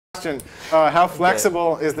question. How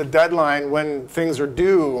flexible is the deadline when things are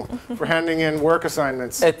due for handing in work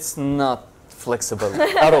assignments? It's not flexible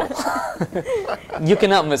at all. You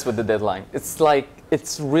cannot mess with the deadline. It's like,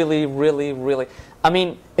 it's really, really, really, I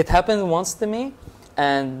mean, it happened once to me,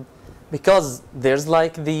 and because there's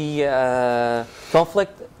like the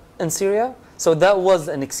conflict in Syria, so that was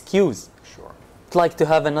an excuse. Sure. Like to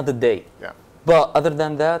have another day. Yeah. But other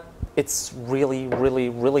than that, it's really, really,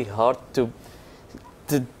 really hard to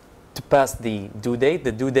pass the due date.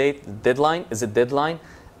 The due date, the deadline is a deadline.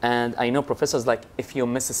 And I know professors, like, if you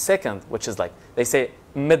miss a second, which is like, they say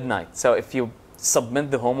midnight. So if you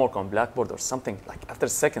submit the homework on Blackboard or something, like after a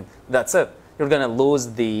second, that's it. You're going to lose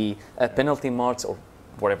the penalty marks or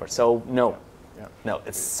whatever. So no, no,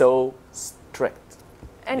 it's so strict.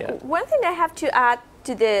 And one thing I have to add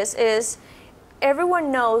to this is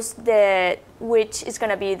everyone knows that which is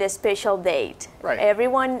going to be the special date. Right.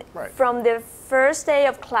 Everyone, from the first day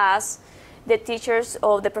of class, the teachers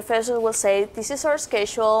or the professors will say, this is our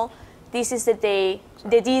schedule, this is the day,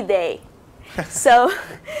 the D-Day. so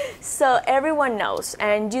everyone knows,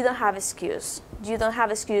 and you don't have excuse. You don't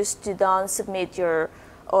have excuse to don't submit your,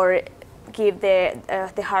 or give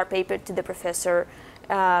the hard paper to the professor,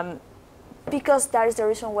 because that is the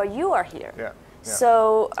reason why you are here. Yeah.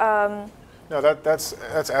 So, no, that's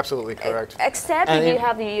absolutely correct. Except if you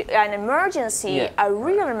have an emergency, a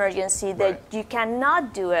real emergency, that you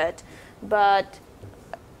cannot do it, but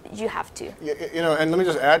you have to. You know, and let me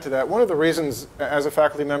just add to that. One of the reasons, as a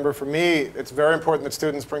faculty member, for me, it's very important that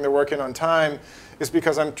students bring their work in on time, is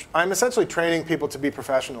because I'm essentially training people to be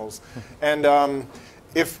professionals. And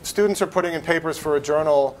if students are putting in papers for a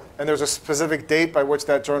journal, and there's a specific date by which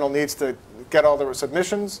that journal needs to get all the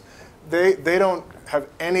submissions, they don't have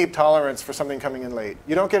any tolerance for something coming in late.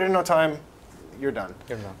 You don't get it in on time, you're done.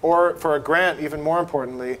 Or for a grant, even more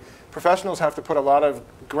importantly, professionals have to put a lot of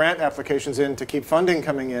grant applications in to keep funding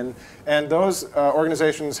coming in, and those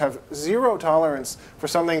organizations have zero tolerance for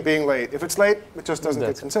something being late. If it's late, it just doesn't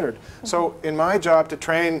get considered. So in my job to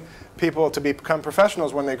train people to become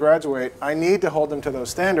professionals when they graduate, I need to hold them to those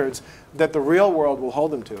standards that the real world will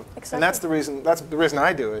hold them to. Exactly. And that's the reason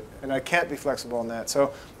I do it, and I can't be flexible in that.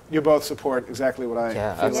 So you both support exactly what I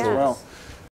feel as well.